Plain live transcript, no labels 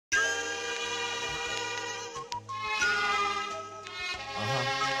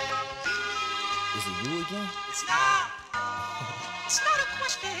You again? It's not a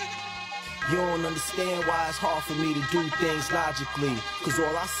question. You don't understand why it's hard for me to do things logically. Cause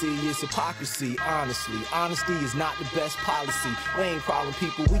all I see is hypocrisy, honestly. Honesty is not the best policy. We ain't problem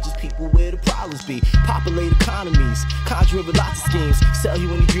people, we just people where the problems be. Populate economies, conjuring lots of schemes. Sell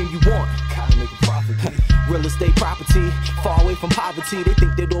you any dream you want, gotta make a profit. Real estate property, far away from poverty. They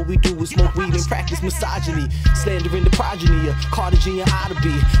think that all we do is smoke weed and practice misogyny. Slandering the progeny of Carter Jr. ought to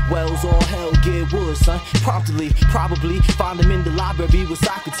be. Wells all hell, get Woodz, son. Promptly, probably find them in the library with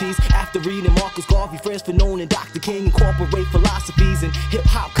Socrates. After reading Marcus Garvey, Franz Fanon and Dr. King, incorporate philosophies and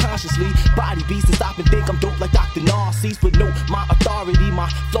hip-hop consciously. Body beast and stop and think I'm dope like Dr. Narcisse. But no, my authority, my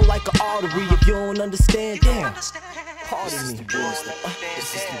flow like an artery. If you don't understand, damn, pardon me.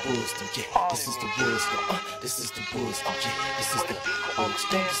 This is the Woodzdom, yeah. This is the Woodzdom, this is the Woodzdom, yeah. This is the Woodzdom, this is the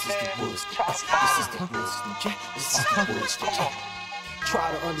Woodzdom, this is the Woodzdom, yeah. This is the Woodzdom, yeah.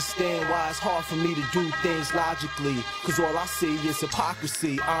 Try to understand why it's hard for me to do things logically. Cause all I see is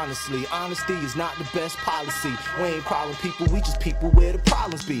hypocrisy, honestly. Honesty is not the best policy. We ain't problem people, we just people where the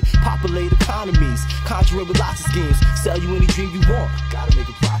problems be. Populate economies, conjuring with lots of schemes. Sell you any dream you want, gotta make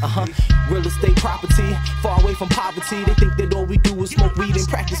a profit. Real estate property, far away from poverty. They think that all we do is smoke weed and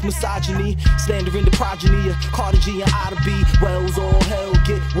practice misogyny. Slandering the progeny of Carter Jr. ought to be. Wells all hell,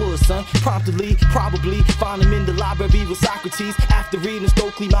 get Woodz, son. Promptly, probably find them in the library with Socrates. After reading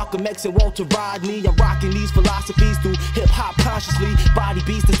Stokely, Malcolm X, and Walter Rodney, I'm rocking these philosophies through hip-hop consciously. Body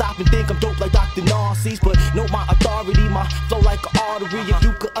beast and stop and think I'm dope like Dr. Narcisse. But know my authority, my flow like an artery. If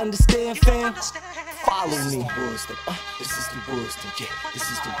you could understand, fam, follow me. This is the Woodzdom, yeah. This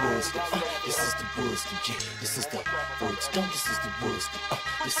is the Woodzdom, this is the Woodzdom, yeah. This is the Woodzdom, this is the Woodzdom,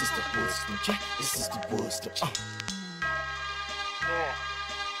 this is the Woodzdom, yeah. This is the Woodzdom, Yeah.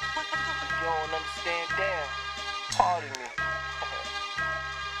 You don't understand, damn. Pardon me.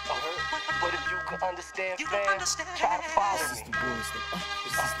 But if you could understand, fam, try to follow me. This is the Woodzdom,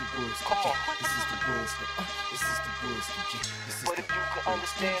 this is the Woodzdom, yeah. This is the Woodzdom, this is the Woodzdom, yeah. But if you could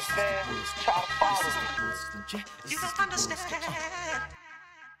understand, fam, try to follow me. This is the Woodzdom, yeah. This You is don't the Woodzdom, understand.